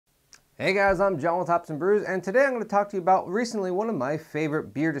Hey guys, I'm John with Hops and Brews, and today I'm going to talk to you about recently one of my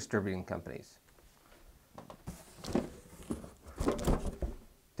favorite beer distributing companies,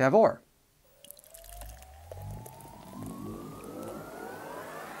 Tavour.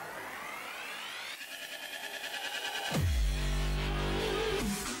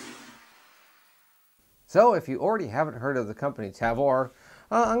 So if you already haven't heard of the company Tavour,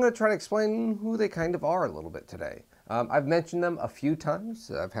 I'm going to try to explain who they kind of are a little bit today. I've mentioned them a few times.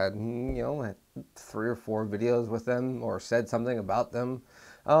 I've had, 3 or 4 videos with them or said something about them.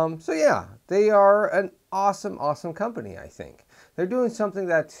 So yeah, they are an awesome, awesome company, I think. They're doing something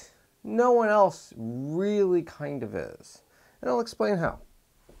that no one else really kind of is. And I'll explain how.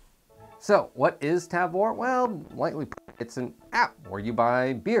 So what is Tavour? Well, lightly put, it's an app where you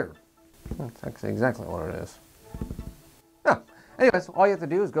buy beer. That's actually exactly what it is. Oh, anyways, all you have to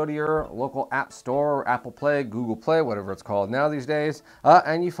do is go to your local app store, Apple Play, Google Play, whatever it's called now these days,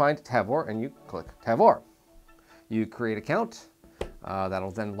 and you find Tavour and you click Tavour. You create an account,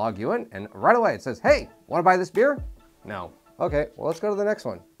 that'll then log you in, and right away it says, hey, want to buy this beer? No. Okay, well, let's go to the next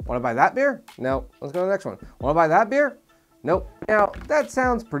one. Want to buy that beer? No. Let's go to the next one. Want to buy that beer? Nope. Now, that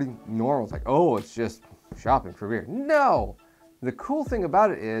sounds pretty normal. It's like, oh, it's just shopping for beer. No. The cool thing about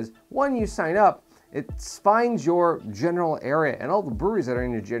it is, when you sign up, it finds your general area and all the breweries that are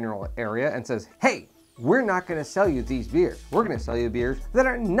in your general area and says, hey, we're not going to sell you these beers. We're going to sell you beers that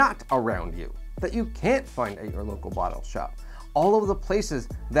are not around you, that you can't find at your local bottle shop. All of the places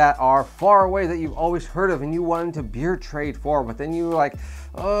that are far away that you've always heard of and you wanted to beer trade for, but then you were like,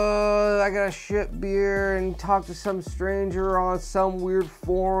 oh, I gotta ship beer and talk to some stranger on some weird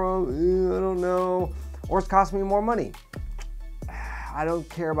forum, I don't know, or it's costing me more money. I don't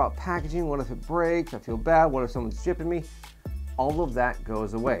care about packaging. What if it breaks? I feel bad. What if someone's shipping me? All of that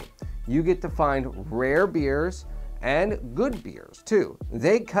goes away. You get to find rare beers and good beers too.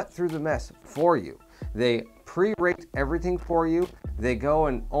 They cut through the mess for you. They pre-rate everything for you. They go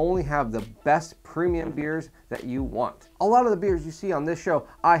and only have the best premium beers that you want. A lot of the beers you see on this show,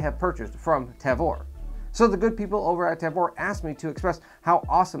 I have purchased from Tavour. So the good people over at Tavour asked me to express how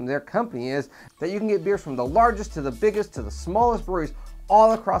awesome their company is, that you can get beers from the largest to the biggest to the smallest breweries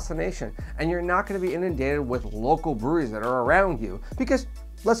all across the nation, and you're not going to be inundated with local breweries that are around you, because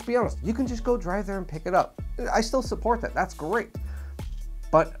let's be honest, you can just go drive there and pick it up. I still support that. That's great.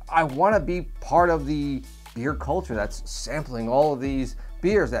 But I want to be part of the beer culture that's sampling all of these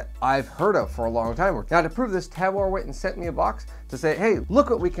beers that I've heard of for a long time. Now, to prove this, Tavour went and sent me a box to say, hey, look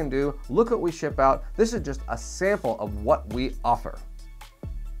what we can do, look what we ship out. This is just a sample of what we offer.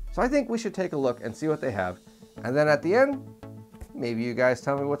 So I think we should take a look and see what they have. And then at the end, maybe you guys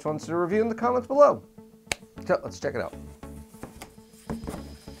tell me which ones to review in the comments below. So let's check it out.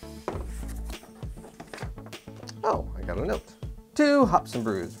 Oh, I got a note. To Hops and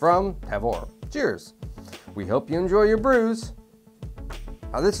Brews from Tavour. Cheers. We hope you enjoy your brews.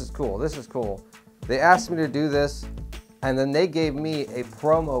 Oh, this is cool. This is cool. They asked me to do this, and then they gave me a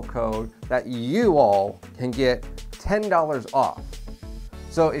promo code that you all can get $10 off.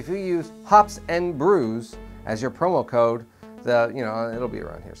 So if you use Hops and Brews as your promo code, it'll be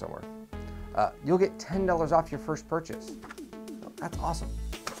around here somewhere. You'll get $10 off your first purchase. That's awesome.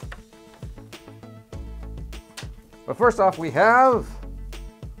 But first off, we have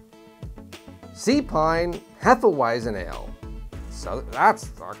Sea Pine Hefeweizen Ale. So that's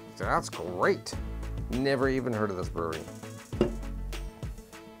great. Never even heard of this brewery.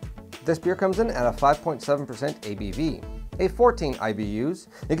 This beer comes in at a 5.7% ABV, a 14 IBUs.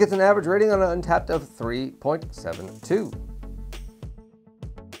 It gets an average rating on an Untappd of 3.72.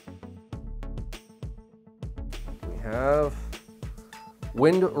 We have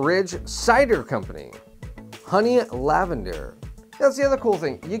Wind Ridge Cider Company, Honey Lavender. That's the other cool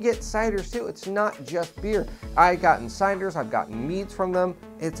thing. You get ciders too. It's not just beer. I've gotten ciders, I've gotten meads from them.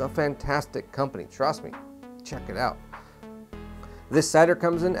 It's a fantastic company. Trust me. Check it out. This cider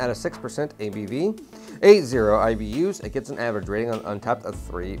comes in at a 6% ABV, 80 IBUs. It gets an average rating on Untappd of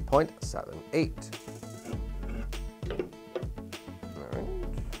 3.78. All right.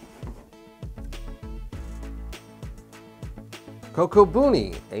 Cocoa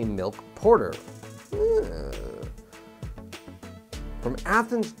Booney, a milk porter. From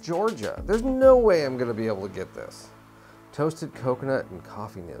Athens, Georgia. There's no way I'm gonna be able to get this. Toasted coconut and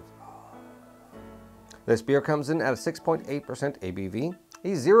coffee nibs. This beer comes in at a 6.8% ABV,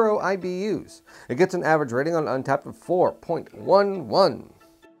 a 0 IBUs. It gets an average rating on Untappd of 4.11.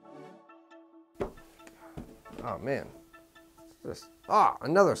 Oh man.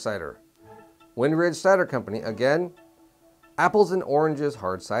 Another cider. Wind Ridge Cider Company, again. Apples and oranges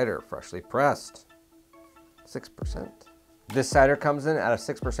hard cider, freshly pressed. 6%. This cider comes in at a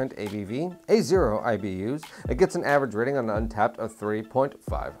 6% ABV, a 0 IBUs. It gets an average rating on Untappd of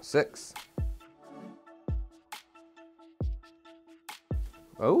 3.56.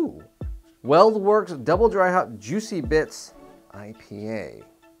 Oh, WeldWerks Double Dry Hop Juicy Bits IPA.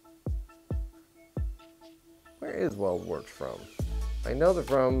 Where is WeldWerks from? I know they're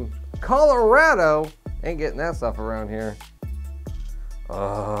from Colorado. Ain't getting that stuff around here.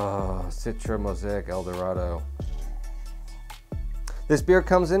 Oh, Citra Mosaic Eldorado. This beer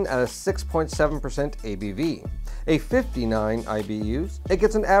comes in at a 6.7% ABV, a 59 IBUs. It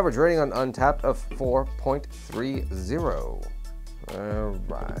gets an average rating on Untappd of 4.30. All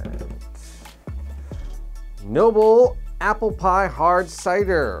right. Noble Apple Pie Hard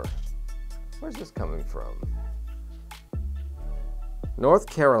Cider. Where's this coming from? North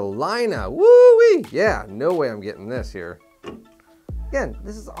Carolina. Woo-wee! Yeah, no way I'm getting this here. Again,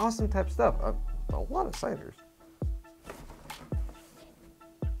 this is awesome type stuff. A lot of ciders.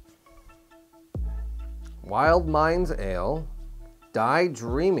 Wild Minds Ale, Die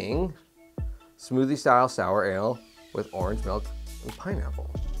Dreaming, smoothie style sour ale with orange milk and pineapple.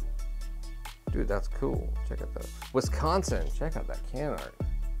 Dude, that's cool. Check out that. Wisconsin, check out that can art.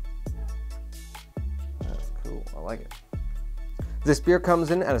 That's cool, I like it. This beer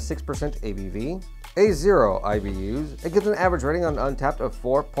comes in at a 6% ABV, a 0 IBUs. It gets an average rating on Untappd of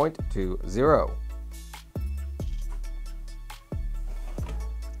 4.20.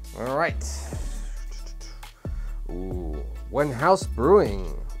 All right. Ooh, When House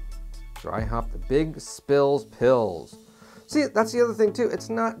Brewing, dry hop the Big Spills Pills. See, that's the other thing too. It's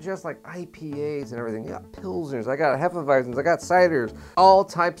not just like IPAs and everything. You got Pilsners, I got Hefeweizens, I got ciders, all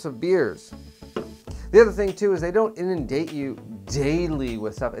types of beers. The other thing too is they don't inundate you daily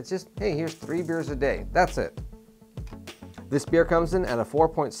with stuff. It's just, hey, here's 3 beers a day. That's it. This beer comes in at a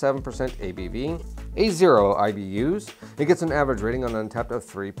 4.7% ABV, a 0 IBUs. It gets an average rating on Untappd of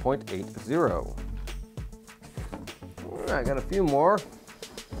 3.80. I got a few more.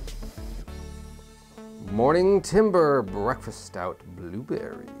 Morning Timber Breakfast Stout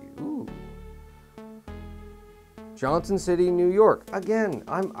Blueberry. Ooh. Johnson City, New York. Again,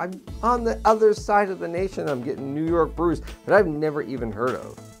 I'm on the other side of the nation. I'm getting New York brews that I've never even heard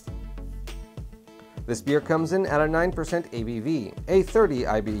of. This beer comes in at a 9% ABV, a 30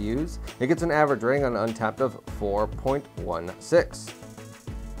 IBUs. It gets an average rating on Untappd of 4.16.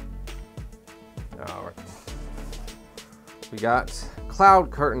 All right. We got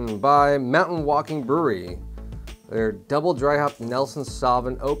Cloud Curtain by Mountain Walking Brewery. Their double dry hop Nelson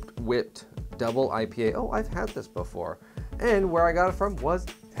Sauvin Oak Whipped Double IPA. Oh, I've had this before. And where I got it from was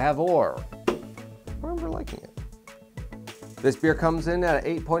Tavour. I remember liking it. This beer comes in at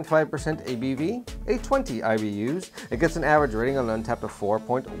an 8.5% ABV, a 20 IBUs. It gets an average rating on Untappd of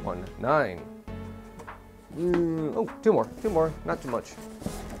 4.19. Oh, two more, not too much.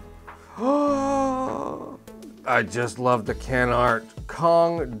 I just love the can art.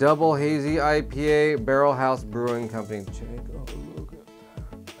 Kong Double Hazy IPA, Barrel House Brewing Company. Check a look at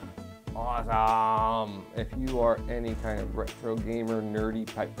that. Awesome. If you are any kind of retro gamer, nerdy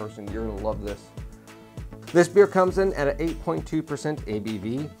type person, you're gonna love this. This beer comes in at an 8.2%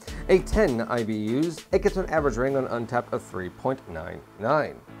 ABV, a 10 IBUs. It gets an average rating on Untappd of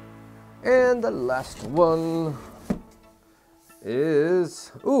 3.99. And the last one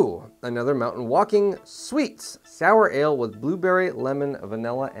is, another Mountain Walking Sweets Sour Ale with blueberry, lemon,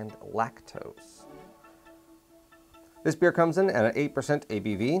 vanilla, and lactose. This beer comes in at an 8%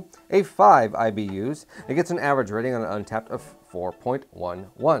 ABV, a 5 IBUs. It gets an average rating on Untappd of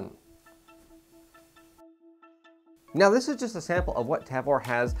 4.11. Now this is just a sample of what Tavour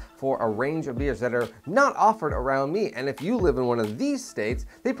has for a range of beers that are not offered around me. And if you live in one of these states,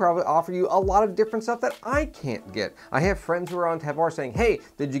 they probably offer you a lot of different stuff that I can't get. I have friends who are on Tavour saying, hey,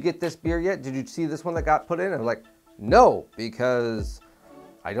 did you get this beer yet? Did you see this one that got put in? I'm like, no, because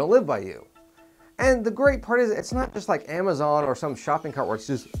I don't live by you. And the great part is it's not just like Amazon or some shopping cart where it's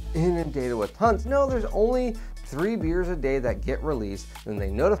just inundated with tons. No, there's only 3 beers a day that get released, and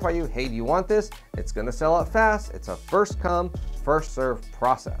they notify you, hey, do you want this? It's gonna sell out fast. It's a first come, first serve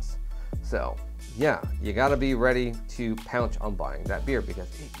process. So yeah, you gotta be ready to pounce on buying that beer because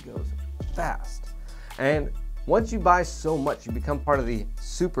it goes fast. And once you buy so much, you become part of the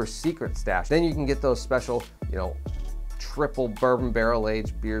super secret stash. Then you can get those special, triple bourbon barrel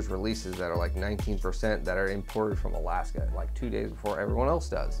aged beers releases that are like 19% that are imported from Alaska like 2 days before everyone else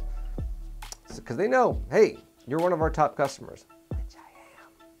does. Because they know, hey, you're one of our top customers, which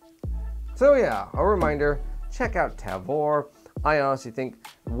I am. So yeah, a reminder, check out Tavour. I honestly think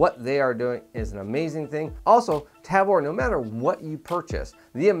what they are doing is an amazing thing. Also, Tavour, no matter what you purchase,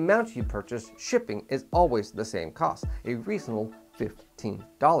 the amount you purchase, shipping is always the same cost, a reasonable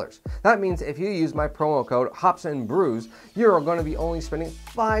 $15. That means if you use my promo code Hops and Brews, you're going to be only spending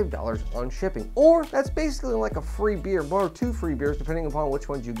 $5 on shipping. Or that's basically like a free beer, or 2 free beers, depending upon which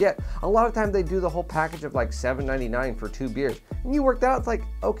ones you get. A lot of times they do the whole package of like $7.99 for 2 beers. And you work that out, it's like,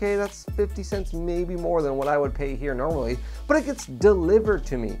 okay, that's 50 cents, maybe more than what I would pay here normally, but it gets delivered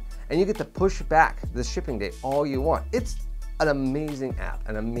to me. And you get to push back the shipping date all you want. It's an amazing app,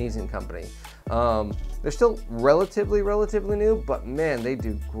 an amazing company. They're still relatively new, but man, they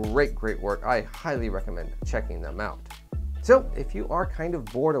do great work. I highly recommend checking them out. So if you are kind of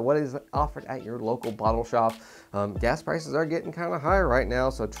bored of what is offered at your local bottle shop, gas prices are getting kind of high right now,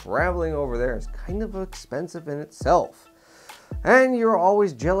 so traveling over there is kind of expensive in itself. And you're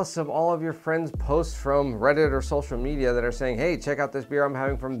always jealous of all of your friends' posts from Reddit or social media that are saying, hey, check out this beer I'm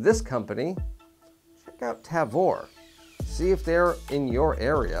having from this company. Check out Tavour. See if they're in your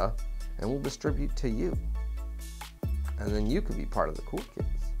area, and we'll distribute to you. And then you could be part of the cool kids.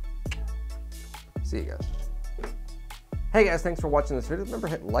 See you guys. Hey guys, thanks for watching this video. Remember,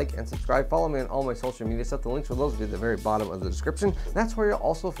 hit like and subscribe. Follow me on all my social media stuff. The links for those will be at the very bottom of the description. That's where you'll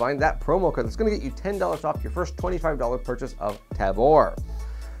also find that promo code that's going to get you $10 off your first $25 purchase of Tavour.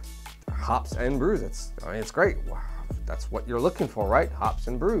 Hops and Brews. It's great. Wow, that's what you're looking for, right? Hops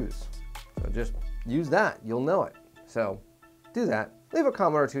and Brews. So just use that. You'll know it. So do that. Leave a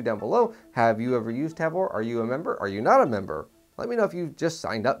comment or two down below. Have you ever used Tavour? Are you a member? Are you not a member? Let me know if you just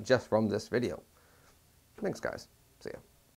signed up just from this video. Thanks, guys. See ya.